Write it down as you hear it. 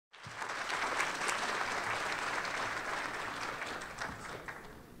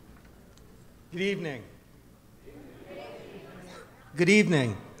Good evening. Good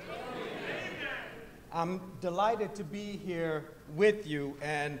evening. I'm delighted to be here with you,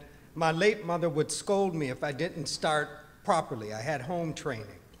 and my late mother would scold me if I didn't start properly. I had home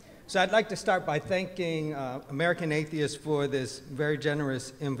training. So I'd like to start by thanking American Atheists for this very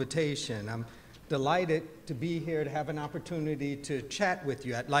generous invitation. I'm delighted to be here to have an opportunity to chat with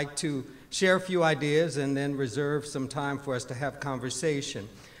you. I'd like to share a few ideas and then reserve some time for us to have conversation.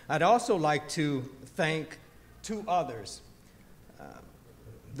 I'd also like to thank two others.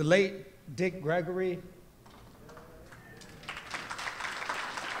 The late Dick Gregory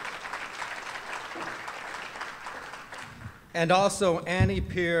and also Annie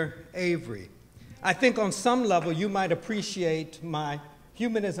Peer Avery. I think on some level you might appreciate my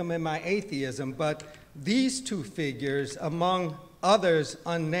humanism and my atheism, but these two figures, among others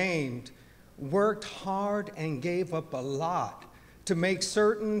unnamed, worked hard and gave up a lot to make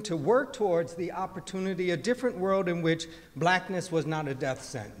certain, to work towards the opportunity, a different world in which blackness was not a death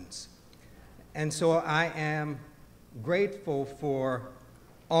sentence. And so I am grateful for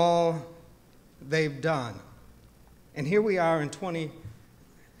all they've done. And here we are in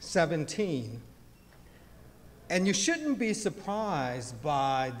 2017, and you shouldn't be surprised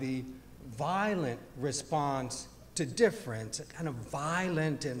by the violent response to difference, a kind of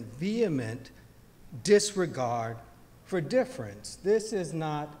violent and vehement disregard for difference. This is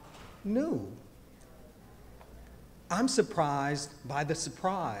not new. I'm surprised by the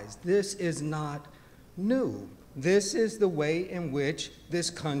surprise. This is not new. This is the way in which this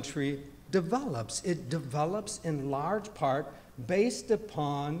country develops. It develops in large part based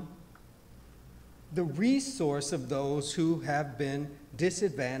upon the resource of those who have been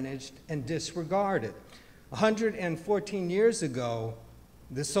disadvantaged and disregarded. 114 years ago,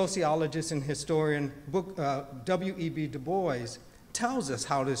 the sociologist and historian W.E.B. Du Bois tells us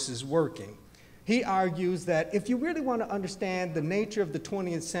how this is working. He argues that if you really want to understand the nature of the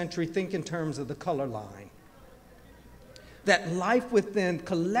 20th century, think in terms of the color line. That life within,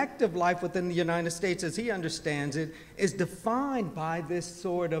 collective life within the United States, as he understands it, is defined by this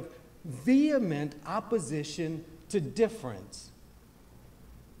sort of vehement opposition to difference.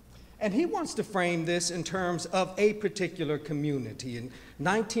 And he wants to frame this in terms of a particular community. In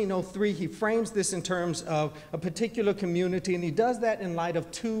 1903, he frames this in terms of a particular community, and he does that in light of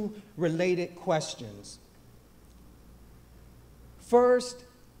two related questions. First,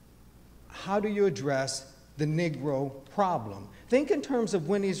 how do you address the Negro problem? Think in terms of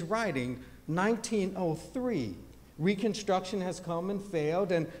when he's writing 1903. Reconstruction has come and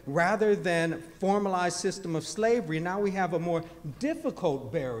failed, and rather than formalized system of slavery, now we have a more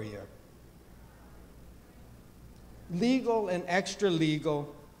difficult barrier. Legal and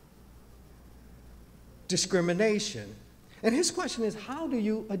extra-legal discrimination. And his question is, how do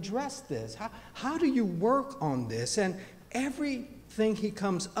you address this? How do you work on this? And everything he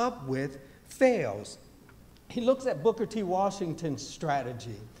comes up with fails. He looks at Booker T. Washington's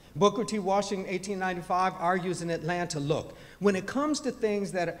strategy. Booker T. Washington, 1895, argues in Atlanta, look, when it comes to things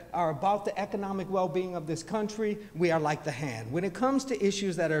that are about the economic well-being of this country, we are like the hand. When it comes to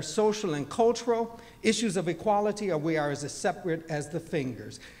issues that are social and cultural, issues of equality, we are as separate as the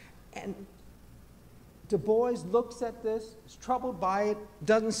fingers. And Du Bois looks at this, is troubled by it,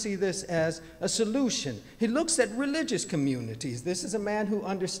 doesn't see this as a solution. He looks at religious communities. This is a man who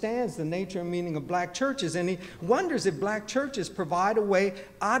understands the nature and meaning of black churches, and he wonders if black churches provide a way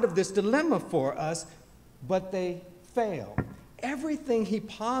out of this dilemma for us, but they fail. Everything he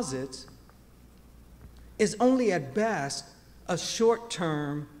posits is only at best a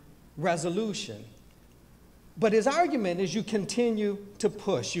short-term resolution. But his argument is you continue to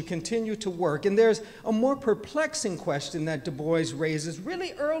push, you continue to work. And there's a more perplexing question that Du Bois raises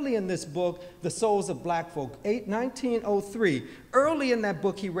really early in this book, The Souls of Black Folk, 1903. Early in that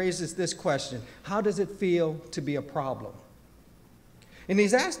book, he raises this question: how does it feel to be a problem? And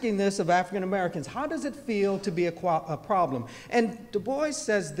he's asking this of African Americans: how does it feel to be a problem? And Du Bois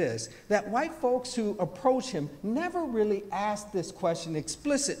says this, that white folks who approach him never really ask this question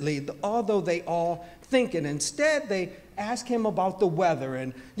explicitly, although they all think it. Instead, they ask him about the weather.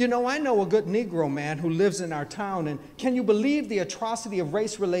 And, you know, I know a good Negro man who lives in our town, and can you believe the atrocity of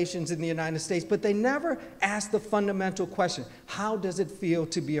race relations in the United States? But they never ask the fundamental question: how does it feel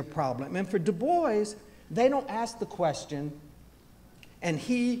to be a problem? And for Du Bois, they don't ask the question, and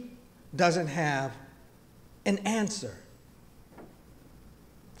he doesn't have an answer.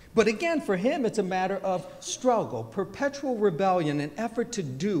 But again, for him, it's a matter of struggle, perpetual rebellion, an effort to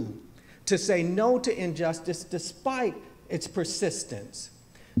say no to injustice despite its persistence.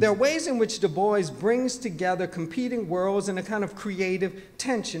 There are ways in which Du Bois brings together competing worlds in a kind of creative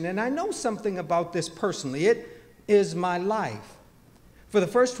tension, and I know something about this personally. It is my life. For the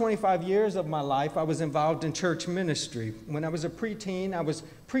first 25 years of my life, I was involved in church ministry. When I was a preteen, I was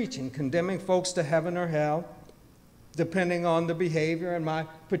preaching, condemning folks to heaven or hell, depending on the behavior and my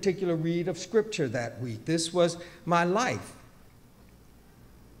particular read of Scripture that week. This was my life.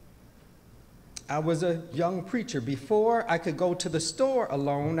 I was a young preacher. Before I could go to the store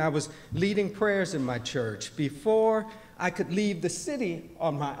alone, I was leading prayers in my church. Before I could leave the city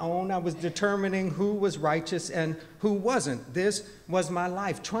on my own, I was determining who was righteous and who wasn't. This was my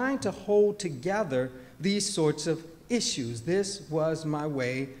life, trying to hold together these sorts of issues. This was my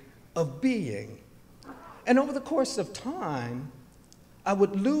way of being. And over the course of time, I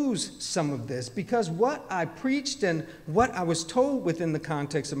would lose some of this because what I preached and what I was told within the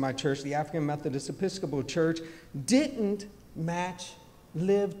context of my church, the African Methodist Episcopal Church, didn't match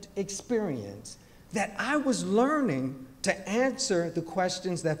lived experience. That I was learning to answer the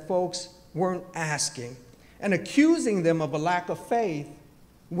questions that folks weren't asking and accusing them of a lack of faith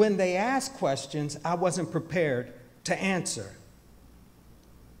when they asked questions I wasn't prepared to answer.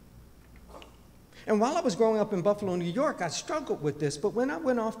 And while I was growing up in Buffalo, New York, I struggled with this, but when I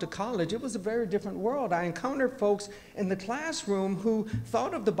went off to college, it was a very different world. I encountered folks in the classroom who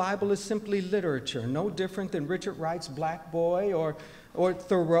thought of the Bible as simply literature, no different than Richard Wright's Black Boy or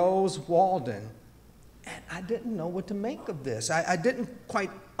Thoreau's Walden. And I didn't know what to make of this. I didn't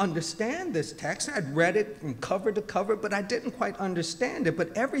quite understand this text. I'd read it from cover to cover, but I didn't quite understand it.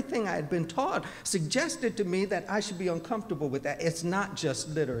 But everything I had been taught suggested to me that I should be uncomfortable with that. It's not just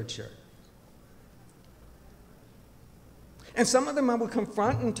literature. And some of them I would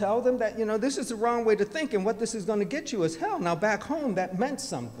confront and tell them that, this is the wrong way to think, and what this is going to get you is hell. Now, back home, that meant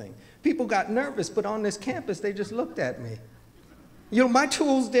something. People got nervous, but on this campus, they just looked at me. My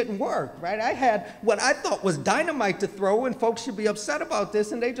tools didn't work, right? I had what I thought was dynamite to throw, and folks should be upset about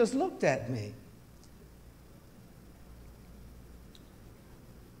this, and they just looked at me.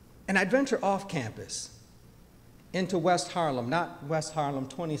 And I'd venture off campus into West Harlem, not West Harlem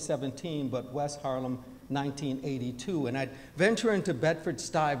 2017, but West Harlem 1982, and I'd venture into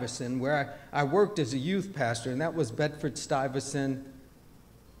Bedford-Stuyvesant, where I worked as a youth pastor, and that was Bedford-Stuyvesant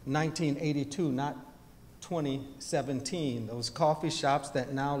 1982, not 2017. Those coffee shops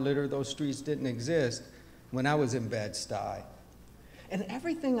that now litter those streets didn't exist when I was in Bed-Stuy. And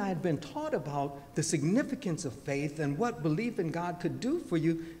everything I had been taught about the significance of faith and what belief in God could do for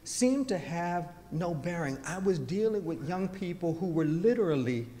you seemed to have no bearing. I was dealing with young people who were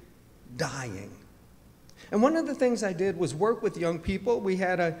literally dying. And one of the things I did was work with young people. We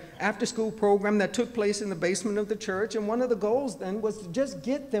had an after-school program that took place in the basement of the church, and one of the goals then was to just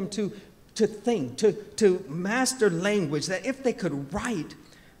get them to think, to master language, that if they could write,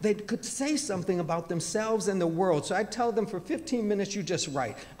 they could say something about themselves and the world. So I'd tell them, for 15 minutes, you just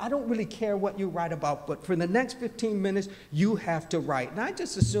write. I don't really care what you write about, but for the next 15 minutes, you have to write. And I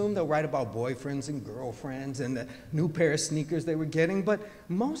just assumed they'll write about boyfriends and girlfriends and the new pair of sneakers they were getting, but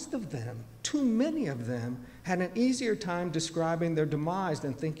most of them, too many of them, had an easier time describing their demise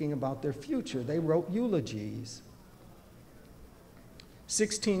than thinking about their future. They wrote eulogies.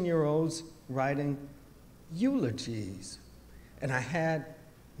 16-year-olds writing eulogies. And I had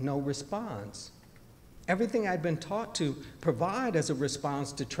no response. Everything I'd been taught to provide as a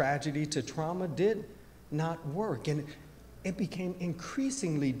response to tragedy, to trauma, did not work. And it became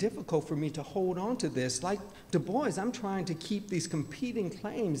increasingly difficult for me to hold on to this. Like Du Bois, I'm trying to keep these competing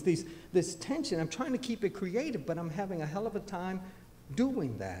claims, this tension. I'm trying to keep it creative, but I'm having a hell of a time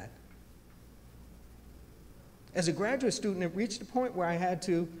doing that. As a graduate student, it reached a point where I had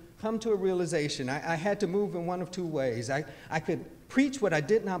to come to a realization. I had to move in one of two ways. I could preach what I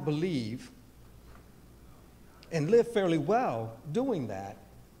did not believe and live fairly well doing that,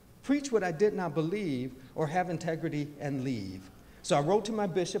 preach what I did not believe, or have integrity and leave. So I wrote to my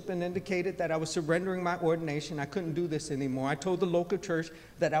bishop and indicated that I was surrendering my ordination. I couldn't do this anymore. I told the local church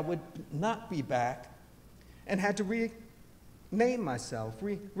that I would not be back and had to rename myself,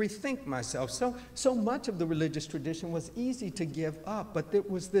 rethink myself. So much of the religious tradition was easy to give up, but there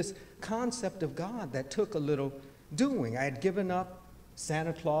was this concept of God that took a little doing. I had given up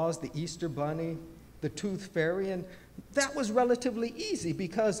Santa Claus, the Easter Bunny, the Tooth Fairy, and that was relatively easy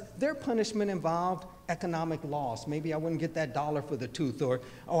because their punishment involved economic loss. Maybe I wouldn't get that $1 for the tooth, or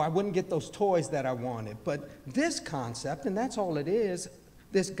I wouldn't get those toys that I wanted. But this concept, and that's all it is,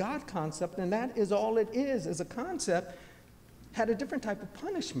 this God concept, and that is all it is a concept, had a different type of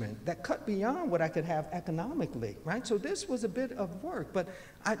punishment that cut beyond what I could have economically, right? So this was a bit of work, but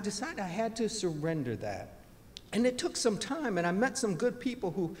I decided I had to surrender that. And it took some time, and I met some good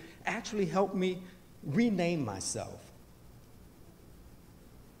people who actually helped me rename myself.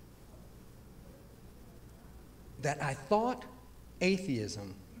 That I thought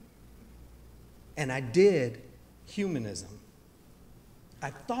atheism, and I did humanism. I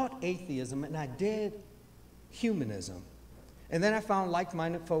thought atheism, and I did humanism. And then I found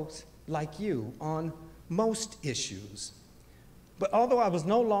like-minded folks like you on most issues. But although I was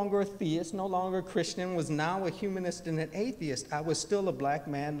no longer a theist, no longer a Christian, was now a humanist and an atheist, I was still a black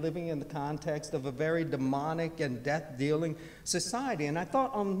man living in the context of a very demonic and death-dealing society. And I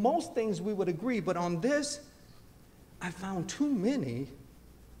thought on most things we would agree, but on this, I found too many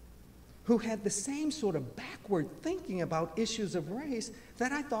who had the same sort of backward thinking about issues of race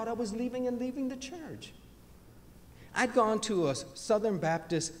that I thought I was leaving the church. I'd gone to a Southern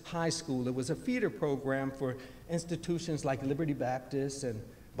Baptist high school. It was a feeder program for institutions like Liberty Baptist and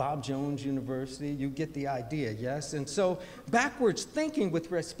Bob Jones University. You get the idea, yes? And so backwards thinking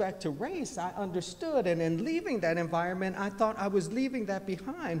with respect to race, I understood. And in leaving that environment, I thought I was leaving that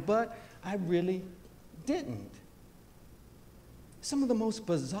behind, but I really didn't. Some of the most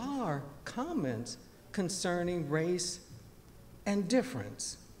bizarre comments concerning race and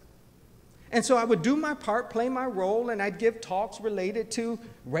difference. And so I would do my part, play my role, and I'd give talks related to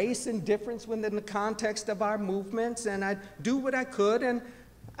race and difference within the context of our movements, and I'd do what I could. And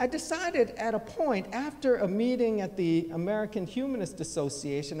I decided at a point, after a meeting at the American Humanist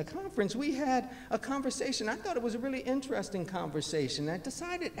Association, a conference, we had a conversation. I thought it was a really interesting conversation. I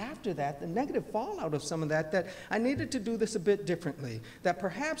decided after that, the negative fallout of some of that, that I needed to do this a bit differently, that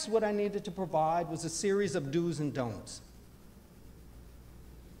perhaps what I needed to provide was a series of do's and don'ts.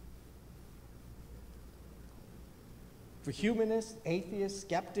 For humanists, atheists,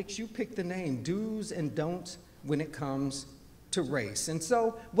 skeptics, you pick the name, do's and don'ts when it comes to race. And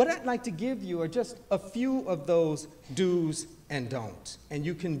so what I'd like to give you are just a few of those do's and don'ts. And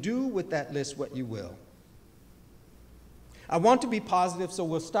you can do with that list what you will. I want to be positive, so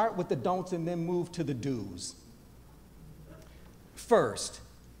we'll start with the don'ts and then move to the do's. First,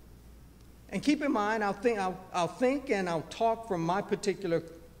 and keep in mind, I'll think and I'll talk from my particular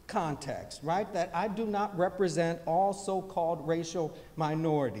context, right? That I do not represent all so-called racial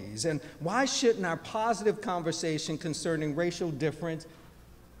minorities. And why shouldn't our positive conversation concerning racial difference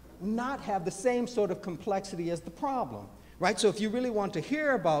not have the same sort of complexity as the problem, right? So if you really want to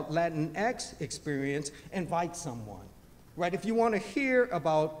hear about Latinx experience, invite someone, right? If you want to hear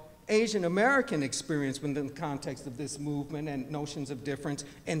about Asian American experience within the context of this movement and notions of difference,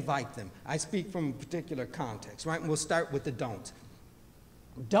 invite them. I speak from a particular context, right? And we'll start with the don'ts.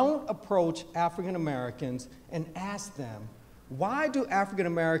 Don't approach African Americans and ask them, why do African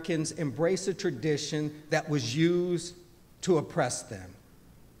Americans embrace a tradition that was used to oppress them?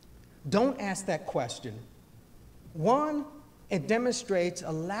 Don't ask that question. One, it demonstrates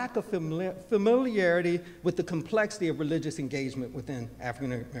a lack of familiarity with the complexity of religious engagement within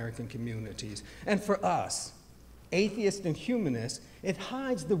African American communities. And for us, atheists and humanists, it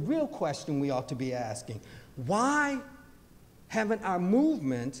hides the real question we ought to be asking. Why haven't our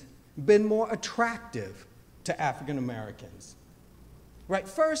movement been more attractive to African Americans? Right,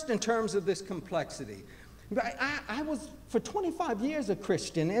 first in terms of this complexity. I was for 25 years a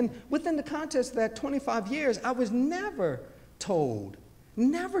Christian, and within the context of that 25 years, I was never told,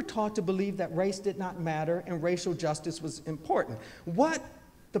 never taught to believe that race did not matter and racial justice was important. What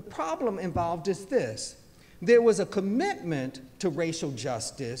the problem involved is this. There was a commitment to racial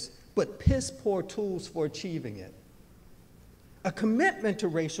justice, but piss-poor tools for achieving it. A commitment to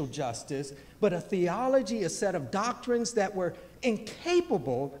racial justice, but a theology, a set of doctrines that were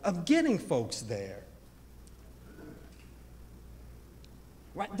incapable of getting folks there.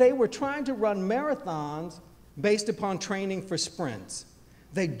 Right? They were trying to run marathons based upon training for sprints.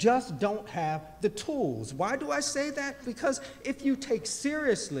 They just don't have the tools. Why do I say that? Because if you take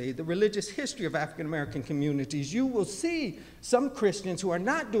seriously the religious history of African American communities, you will see some Christians who are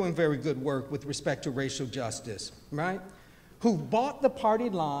not doing very good work with respect to racial justice, right? Who bought the party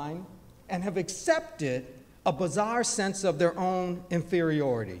line and have accepted a bizarre sense of their own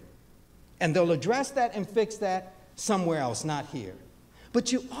inferiority. And they'll address that and fix that somewhere else, not here.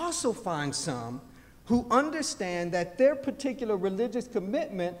 But you also find some who understand that their particular religious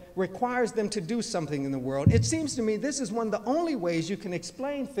commitment requires them to do something in the world. It seems to me this is one of the only ways you can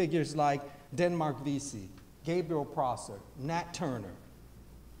explain figures like Denmark Vesey, Gabriel Prosser, Nat Turner.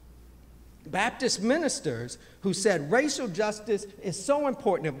 Baptist ministers who said racial justice is so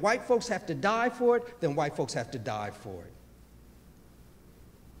important. If white folks have to die for it, then white folks have to die for it.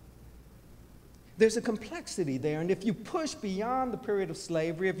 there's a complexity there. And if you push beyond the period of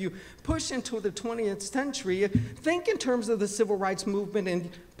slavery, if you push into the 20th century, think in terms of the civil rights movement and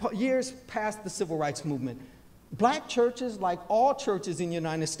years past the civil rights movement. Black churches, like all churches in the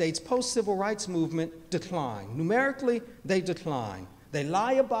United States, post-civil rights movement declined. Numerically, they declined. They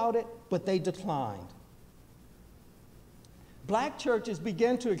lie about it, but they declined. Black churches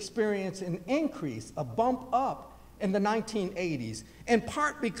began to experience an increase, a bump up in the 1980s, in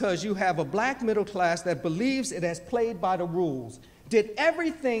part because you have a black middle class that believes it has played by the rules, did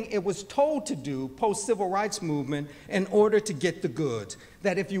everything it was told to do post-civil rights movement in order to get the goods.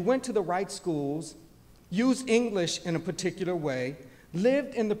 That if you went to the right schools, used English in a particular way,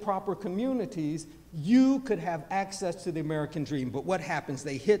 lived in the proper communities, you could have access to the American dream. But what happens?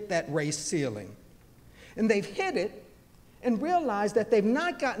 They hit that race ceiling. And they've hit it and realized that they've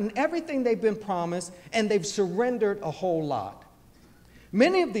not gotten everything they've been promised, and they've surrendered a whole lot.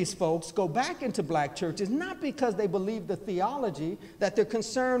 Many of these folks go back into black churches not because they believe the theology, that they're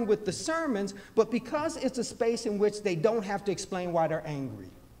concerned with the sermons, but because it's a space in which they don't have to explain why they're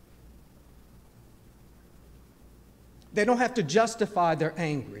angry. They don't have to justify they're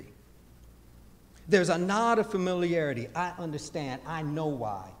angry. There's a nod of familiarity. I understand. I know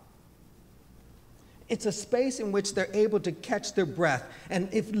why. It's a space in which they're able to catch their breath. And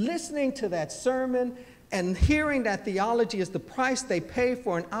if listening to that sermon and hearing that theology is the price they pay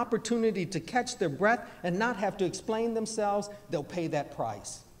for an opportunity to catch their breath and not have to explain themselves, they'll pay that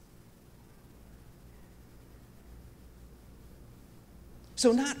price.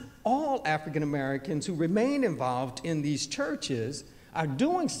 So not all African Americans who remain involved in these churches are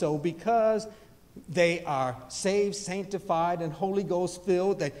doing so because they are saved, sanctified, and Holy Ghost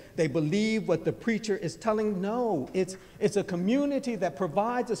filled. They believe what the preacher is telling. No, it's a community that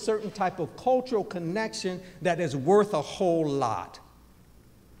provides a certain type of cultural connection that is worth a whole lot.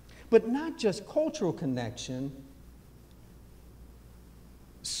 But not just cultural connection,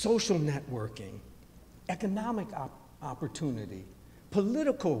 social networking, economic opportunity,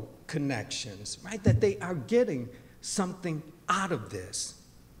 political connections, right? That they are getting something out of this.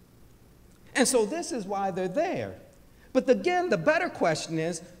 And so this is why they're there. But again, the better question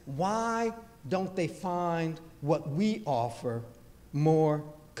is, why don't they find what we offer more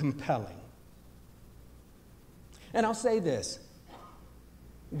compelling? And I'll say this.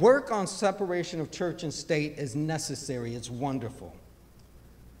 Work on separation of church and state is necessary. It's wonderful.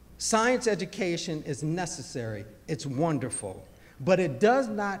 Science education is necessary. It's wonderful. But it does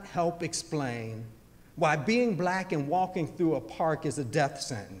not help explain why being black and walking through a park is a death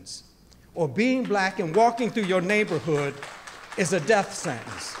sentence, or being black and walking through your neighborhood is a death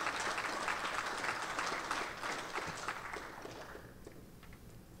sentence.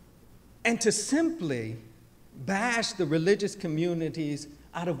 And to simply bash the religious communities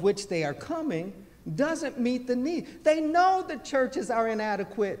out of which they are coming doesn't meet the need. They know the churches are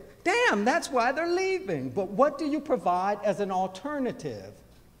inadequate. Damn, that's why they're leaving. But what do you provide as an alternative?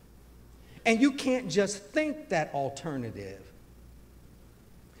 And you can't just think that alternative.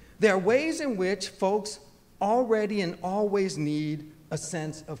 There are ways in which folks already and always need a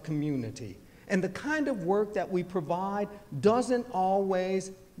sense of community. And the kind of work that we provide doesn't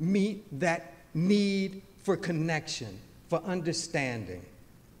always meet that need for connection, for understanding.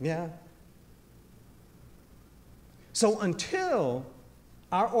 Yeah? So until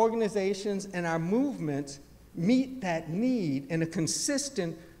our organizations and our movements meet that need in a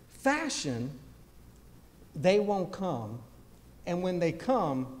consistent fashion, they won't come. And when they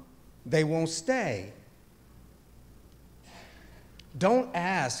come, they won't stay. Don't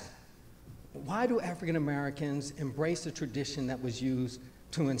ask, why do African Americans embrace a tradition that was used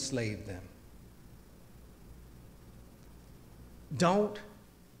to enslave them? Don't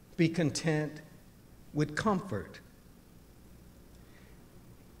be content with comfort.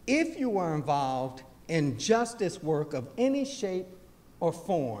 If you are involved in justice work of any shape or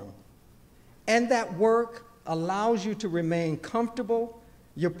form, and that work allows you to remain comfortable,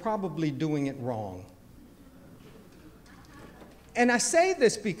 you're probably doing it wrong. And I say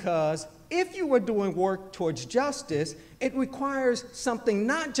this because if you are doing work towards justice, it requires something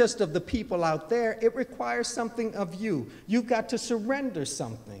not just of the people out there, it requires something of you. You've got to surrender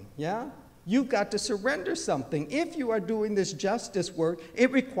something, yeah? You've got to surrender something. If you are doing this justice work,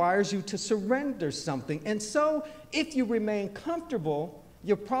 it requires you to surrender something. And so, if you remain comfortable,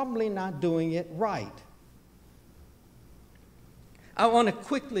 you're probably not doing it right. I want to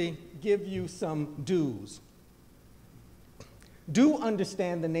quickly give you some do's. Do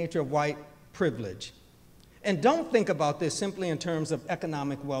understand the nature of white privilege. And don't think about this simply in terms of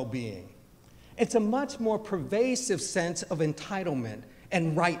economic well-being. It's a much more pervasive sense of entitlement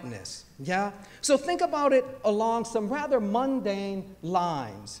and rightness, yeah? So think about it along some rather mundane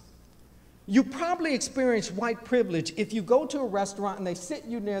lines. You probably experience white privilege if you go to a restaurant and they sit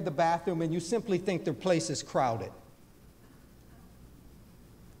you near the bathroom and you simply think their place is crowded.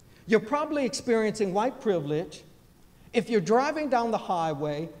 You're probably experiencing white privilege if you're driving down the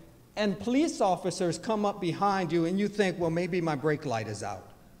highway and police officers come up behind you and you think, well, maybe my brake light is out.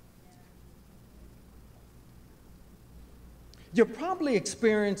 You're probably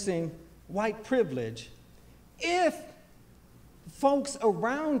experiencing white privilege if folks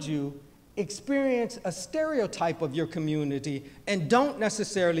around you experience a stereotype of your community and don't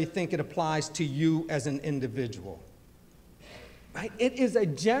necessarily think it applies to you as an individual. Right? It is a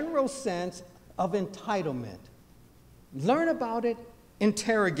general sense of entitlement. Learn about it,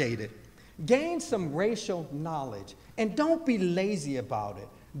 interrogate it, gain some racial knowledge, and don't be lazy about it.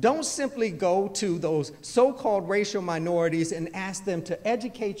 Don't simply go to those so-called racial minorities and ask them to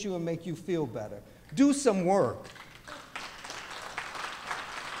educate you and make you feel better. Do some work.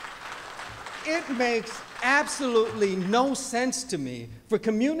 It makes absolutely no sense to me for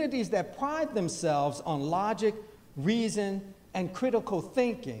communities that pride themselves on logic, reason, and critical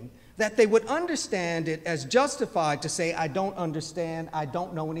thinking that they would understand it as justified to say, I don't understand, I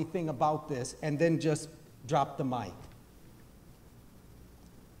don't know anything about this, and then just drop the mic.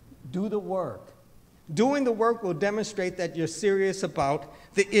 Do the work. Doing the work will demonstrate that you're serious about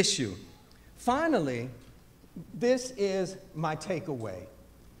the issue. Finally, this is my takeaway.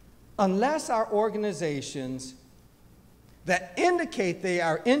 Unless our organizations that indicate they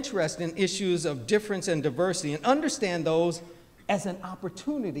are interested in issues of difference and diversity and understand those as an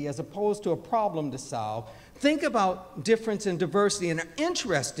opportunity as opposed to a problem to solve, think about difference and diversity and are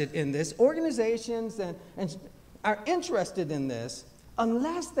interested in this, organizations and are interested in this,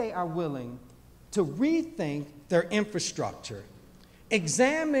 unless they are willing to rethink their infrastructure,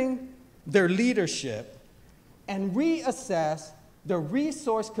 examine their leadership, and reassess their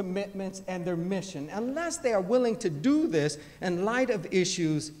resource commitments and their mission, unless they are willing to do this in light of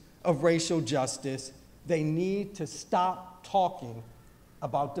issues of racial justice, they need to stop talking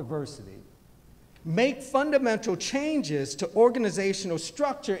about diversity. Make fundamental changes to organizational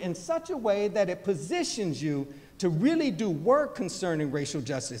structure in such a way that it positions you to really do work concerning racial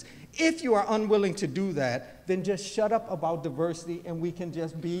justice. If you are unwilling to do that, then just shut up about diversity and we can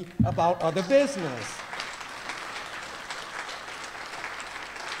just be about other business.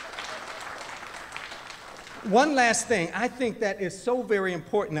 One last thing, I think that is so very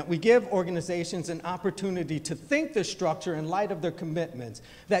important that we give organizations an opportunity to think the structure in light of their commitments,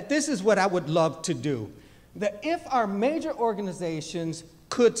 that this is what I would love to do. That if our major organizations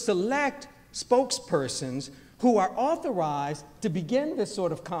could select spokespersons who are authorized to begin this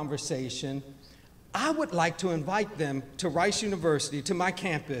sort of conversation, I would like to invite them to Rice University, to my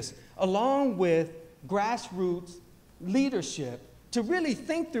campus, along with grassroots leadership, to really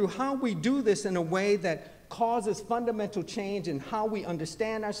think through how we do this in a way that causes fundamental change in how we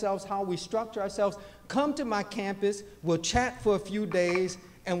understand ourselves, how we structure ourselves. Come to my campus, we'll chat for a few days,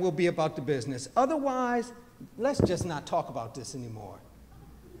 and we'll be about the business. Otherwise, let's just not talk about this anymore.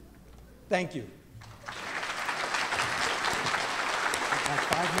 Thank you. Like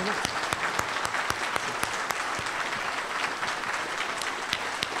 5 minutes?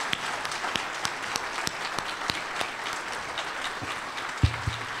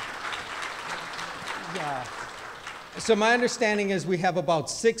 So my understanding is we have about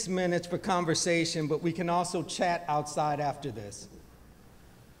 6 minutes for conversation, but we can also chat outside after this.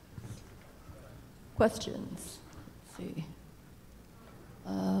 Questions? Let's see.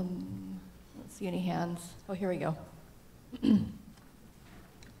 Let's see any hands. Oh, here we go.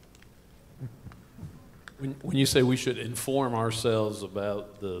 When you say we should inform ourselves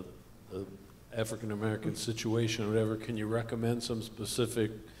about the African-American situation or whatever, can you recommend some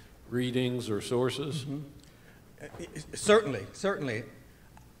specific readings or sources? Mm-hmm. Certainly, certainly.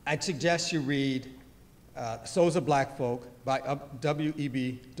 I'd suggest you read Souls of Black Folk by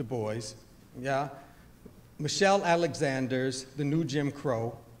W.E.B. Du Bois, yeah? Michelle Alexander's The New Jim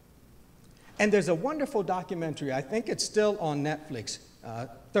Crow. And there's a wonderful documentary, I think it's still on Netflix,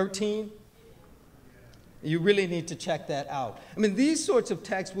 13. You really need to check that out. I mean, these sorts of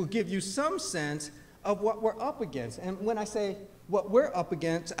texts will give you some sense of what we're up against. And when I say what we're up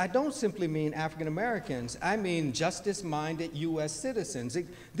against, I don't simply mean African Americans. I mean justice-minded U.S. citizens.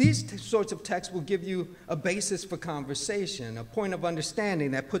 These sorts of texts will give you a basis for conversation, a point of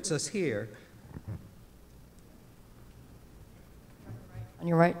understanding that puts us here. On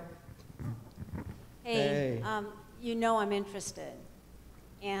your right. Hey, you know I'm interested.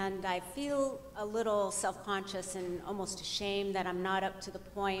 And I feel a little self-conscious and almost ashamed that I'm not up to the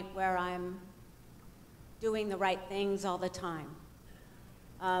point where I'm doing the right things all the time.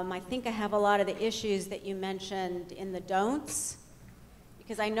 I think I have a lot of the issues that you mentioned in the don'ts,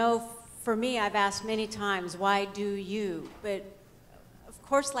 because I know for me, I've asked many times, why do you? But of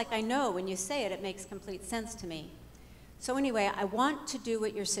course, like I know when you say it, it makes complete sense to me. So anyway, I want to do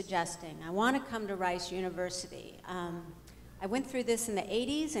what you're suggesting. I want to come to Rice University. I went through this in the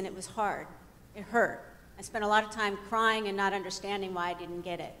 80s and it was hard. It hurt. I spent a lot of time crying and not understanding why I didn't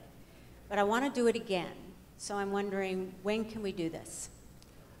get it. But I want to do it again. So I'm wondering, when can we do this?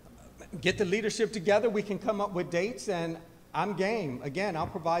 Get the leadership together, we can come up with dates, and I'm game. Again, I'll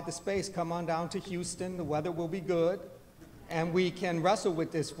provide the space. Come on down to Houston, the weather will be good, and we can wrestle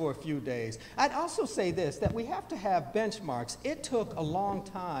with this for a few days. I'd also say this, that we have to have benchmarks. It took a long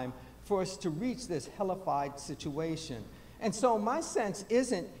time for us to reach this hellified situation. And so my sense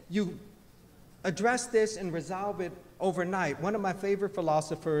isn't you address this and resolve it overnight. One of my favorite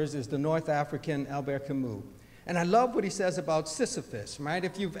philosophers is the North African Albert Camus. And I love what he says about Sisyphus, right?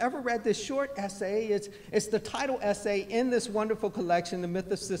 If you've ever read this short essay, it's the title essay in this wonderful collection, The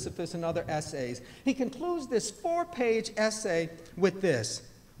Myth of Sisyphus and Other Essays. He concludes this 4-page essay with this: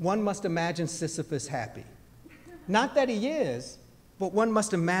 one must imagine Sisyphus happy. Not that he is, but one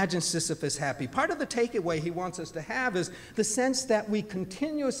must imagine Sisyphus happy. Part of the takeaway he wants us to have is the sense that we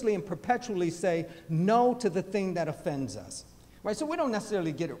continuously and perpetually say no to the thing that offends us. Right? So we don't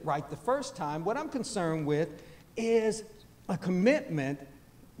necessarily get it right the first time. What I'm concerned with is a commitment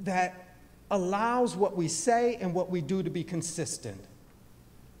that allows what we say and what we do to be consistent.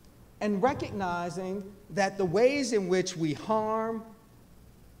 And recognizing that the ways in which we harm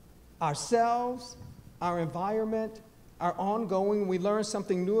ourselves, our environment, are ongoing. We learn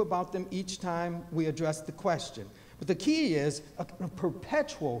something new about them each time we address the question. But the key is a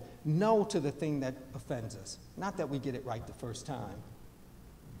perpetual no to the thing that offends us. Not that we get it right the first time.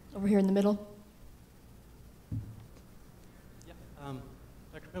 Over here in the middle. Yeah,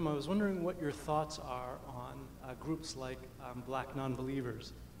 Dr. Pinn, I was wondering what your thoughts are on groups like Black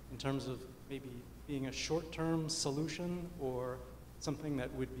Nonbelievers in terms of maybe being a short-term solution or something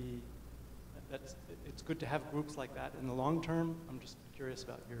that would be, it's good to have groups like that in the long term. I'm just curious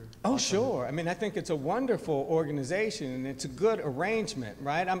about your Oh, sure. I mean, I think it's a wonderful organization and it's a good arrangement,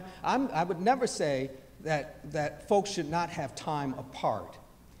 right? I would never say that folks should not have time apart.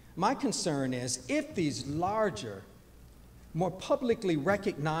 My concern is if these larger, more publicly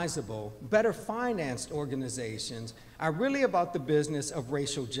recognizable, better financed organizations are really about the business of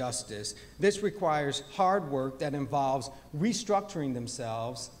racial justice, this requires hard work that involves restructuring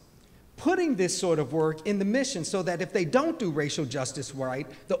themselves, putting this sort of work in the mission so that if they don't do racial justice right,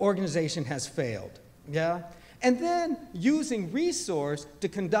 the organization has failed, yeah? And then using resource to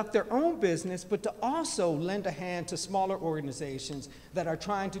conduct their own business, but to also lend a hand to smaller organizations that are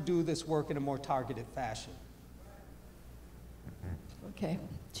trying to do this work in a more targeted fashion. Okay,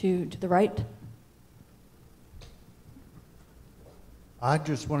 to the right. I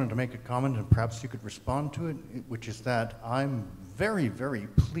just wanted to make a comment, and perhaps you could respond to it, which is that I'm very, very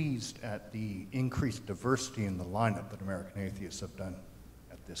pleased at the increased diversity in the lineup that American Atheists have done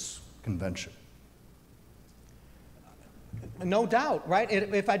at this convention. No doubt, right?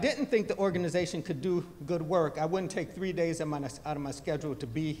 If I didn't think the organization could do good work, I wouldn't take 3 days out of my schedule to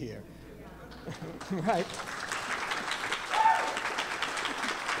be here. Right?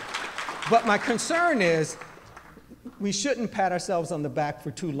 But my concern is we shouldn't pat ourselves on the back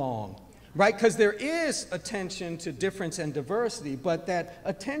for too long, right? Because there is attention to difference and diversity, but that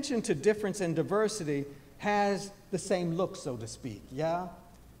attention to difference and diversity has the same look, so to speak, yeah?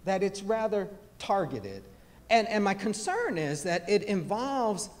 That it's rather targeted. And my concern is that it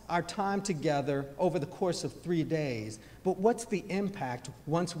involves our time together over the course of 3 days, but what's the impact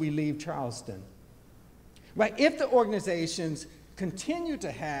once we leave Charleston? Right? If the organizations continue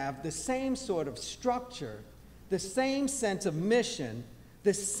to have the same sort of structure, the same sense of mission,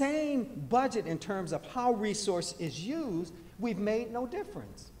 the same budget in terms of how resource is used, we've made no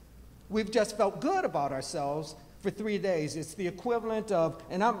difference. We've just felt good about ourselves for 3 days. It's the equivalent of,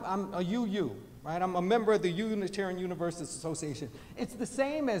 and I'm a UU, right? I'm a member of the Unitarian Universalist Association. It's the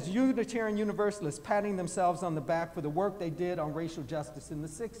same as Unitarian Universalists patting themselves on the back for the work they did on racial justice in the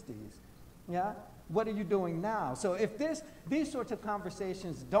 60s, yeah? What are you doing now? So if these sorts of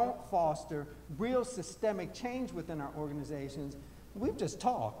conversations don't foster real systemic change within our organizations, we've just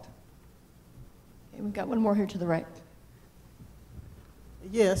talked. Okay, we've got one more here to the right.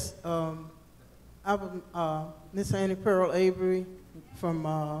 Yes, I was Miss Annie Pearl Avery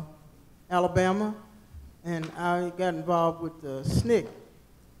from Alabama, and I got involved with the SNCC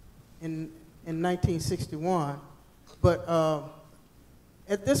in 1961. But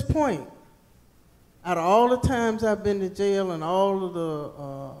at this point, out of all the times I've been to jail and all of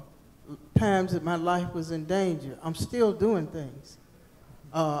the times that my life was in danger, I'm still doing things.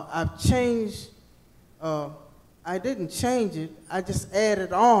 I've changed, I didn't change it, I just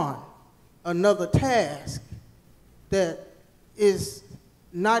added on another task that is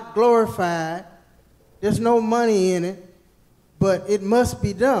not glorified, there's no money in it, but it must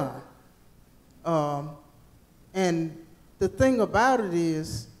be done. And the thing about it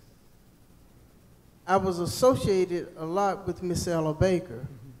is, I was associated a lot with Miss Ella Baker,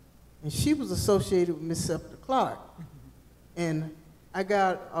 and she was associated with Miss Scepter Clark. And I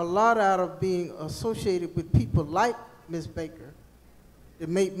got a lot out of being associated with people like Miss Baker that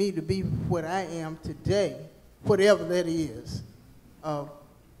made me to be what I am today, whatever that is.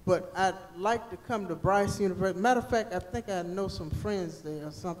 But I'd like to come to Bryce University. Matter of fact, I think I know some friends there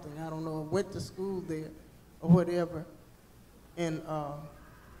or something. I don't know, went to school there or whatever. And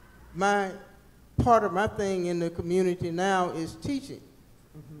part of my thing in the community now is teaching,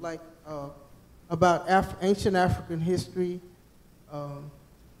 like about ancient African history,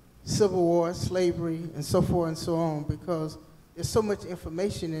 Civil War, slavery, and so forth and so on, because there's so much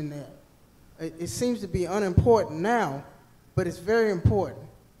information in that. It seems to be unimportant now, but it's very important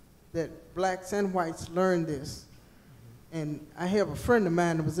that blacks and whites learn this. And I have a friend of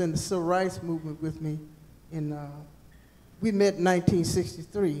mine that was in the Civil Rights Movement with me. We met in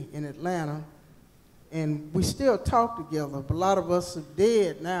 1963 in Atlanta, and we still talk together, but a lot of us are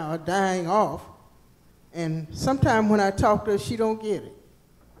dead now, are dying off. And sometimes when I talk to her, she don't get it.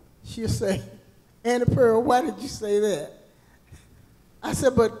 She'll say, Annie Pearl, why did you say that? I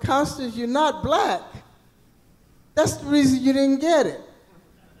said, but Constance, you're not black. That's the reason you didn't get it.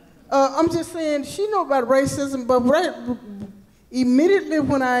 I'm just saying, she know about racism, but immediately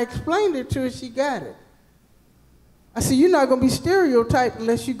when I explained it to her, she got it. I said, you're not going to be stereotyped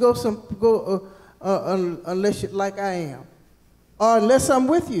unless you unless you're like I am, or unless I'm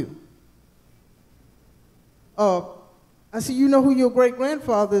with you. I said, you know who your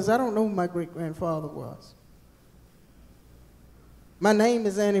great-grandfather is? I don't know who my great-grandfather was. My name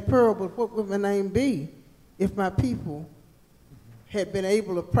is Annie Pearl, but what would my name be if my people had been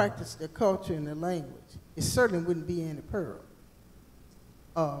able to practice their culture and their language? It certainly wouldn't be Annie Pearl.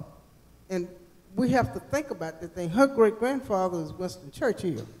 And we have to think about that thing. Her great-grandfather is Winston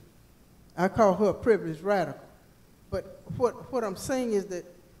Churchill. I call her a privileged radical. But what I'm saying is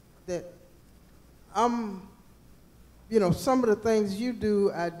that I'm, some of the things you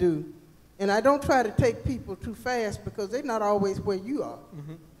do, I do. And I don't try to take people too fast because they're not always where you are.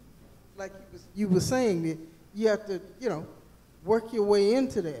 Mm-hmm. Like you were saying, that you have to, work your way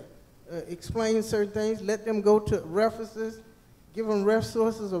into that. Explain certain things, let them go to references, give them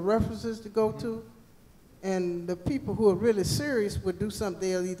resources or references to go to. And the people who are really serious would do something.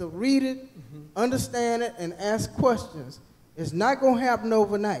 They'll either read it, understand it, and ask questions. It's not going to happen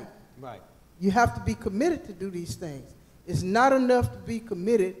overnight. Right. You have to be committed to do these things. It's not enough to be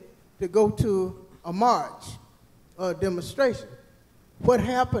committed to go to a march or a demonstration. What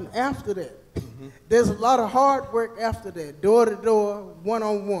happened after that? There's a lot of hard work after that, door to door,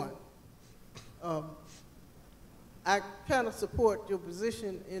 one-on-one. I kind of support your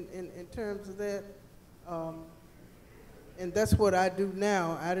position in terms of that. And that's what I do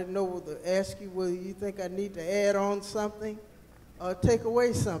now. I didn't know whether to ask you whether you think I need to add on something or take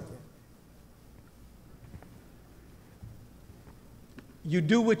away something. You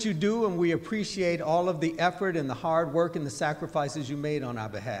do what you do, and we appreciate all of the effort and the hard work and the sacrifices you made on our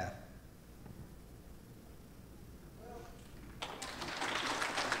behalf.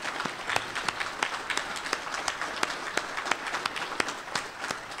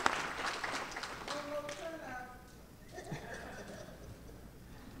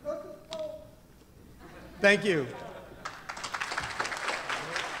 Thank you.